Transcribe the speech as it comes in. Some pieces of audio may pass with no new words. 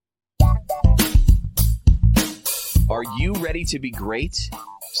Are you ready to be great?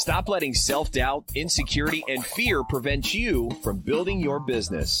 Stop letting self-doubt, insecurity, and fear prevent you from building your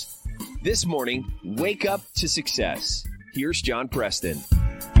business. This morning, wake up to success. Here's John Preston.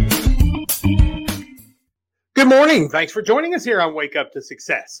 Good morning. Thanks for joining us here on Wake Up to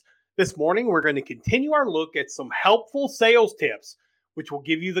Success. This morning, we're going to continue our look at some helpful sales tips, which will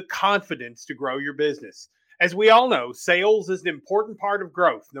give you the confidence to grow your business. As we all know, sales is an important part of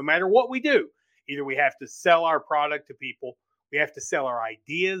growth, no matter what we do. Either we have to sell our product to people, we have to sell our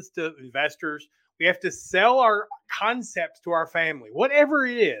ideas to investors, we have to sell our concepts to our family. Whatever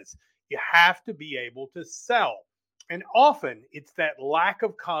it is, you have to be able to sell. And often, it's that lack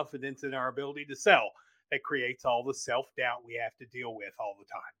of confidence in our ability to sell that creates all the self-doubt we have to deal with all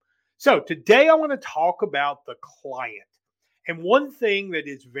the time. So today I want to talk about the client. And one thing that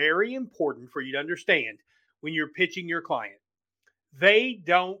is very important for you to understand when you're pitching your client, they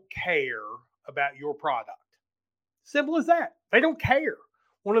don't care about your product. Simple as that. They don't care.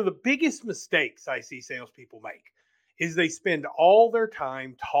 One of the biggest mistakes I see salespeople make is they spend all their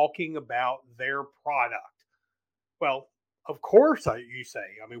time talking about their product. Well, of course, you say.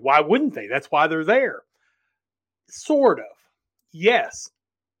 I mean, why wouldn't they? That's why they're there. Sort of. Yes,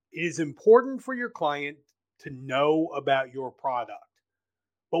 it is important for your client to know about your product.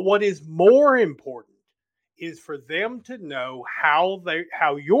 But what is more important is for them to know how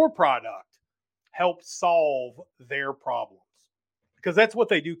your product helps solve their problems. Because that's what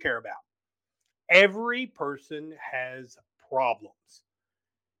they do care about. Every person has problems.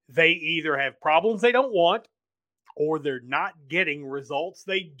 They either have problems they don't want, or they're not getting results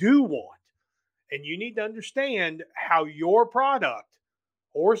they do want. And you need to understand how your product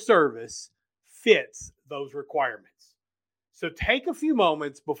or service fits those requirements. So take a few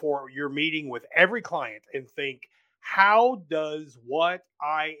moments before your meeting with every client and think, how does what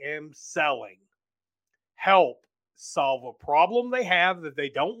I am selling help solve a problem they have that they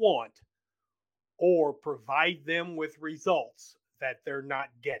don't want, or provide them with results that they're not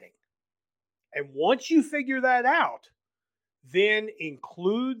getting? And once you figure that out, then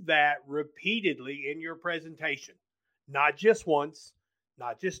include that repeatedly in your presentation. Not just once,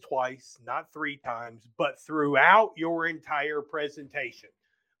 not just twice, not 3 times, but throughout your entire presentation.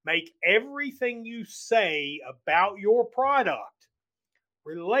 Make everything you say about your product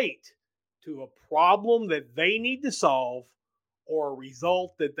relate to a problem that they need to solve or a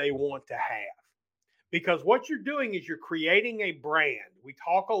result that they want to have. Because what you're doing is you're creating a brand. We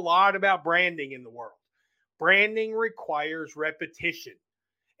talk a lot about branding in the world. Branding requires repetition.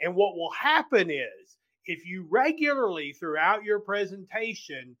 And what will happen is, if you regularly throughout your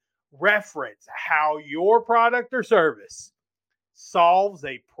presentation reference how your product or service solves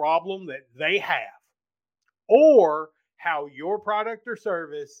a problem that they have, or how your product or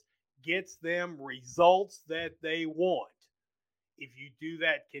service gets them results that they want. If you do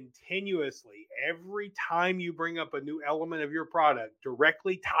that continuously, every time you bring up a new element of your product,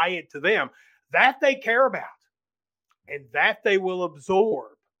 directly tie it to them, that they care about and that they will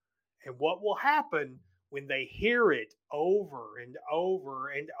absorb. And what will happen when they hear it over and over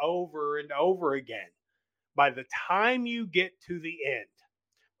and over and over again, by the time you get to the end,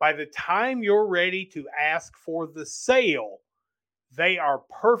 by the time you're ready to ask for the sale, they are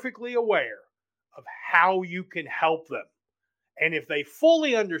perfectly aware of how you can help them. And if they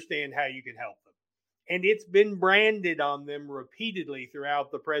fully understand how you can help them, and it's been branded on them repeatedly throughout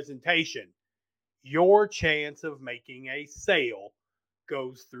the presentation, your chance of making a sale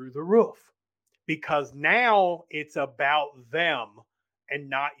goes through the roof. Because now it's about them and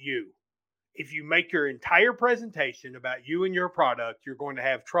not you. If you make your entire presentation about you and your product, you're going to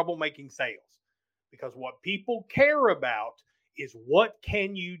have trouble making sales. Because what people care about is, what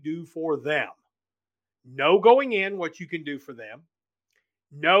can you do for them? Know going in what you can do for them.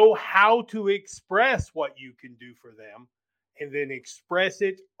 Know how to express what you can do for them. And then express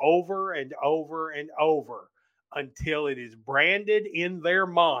it over and over and over until it is branded in their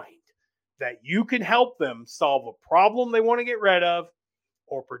mind that you can help them solve a problem they want to get rid of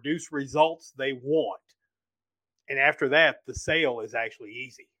or produce results they want. And after that, the sale is actually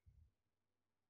easy.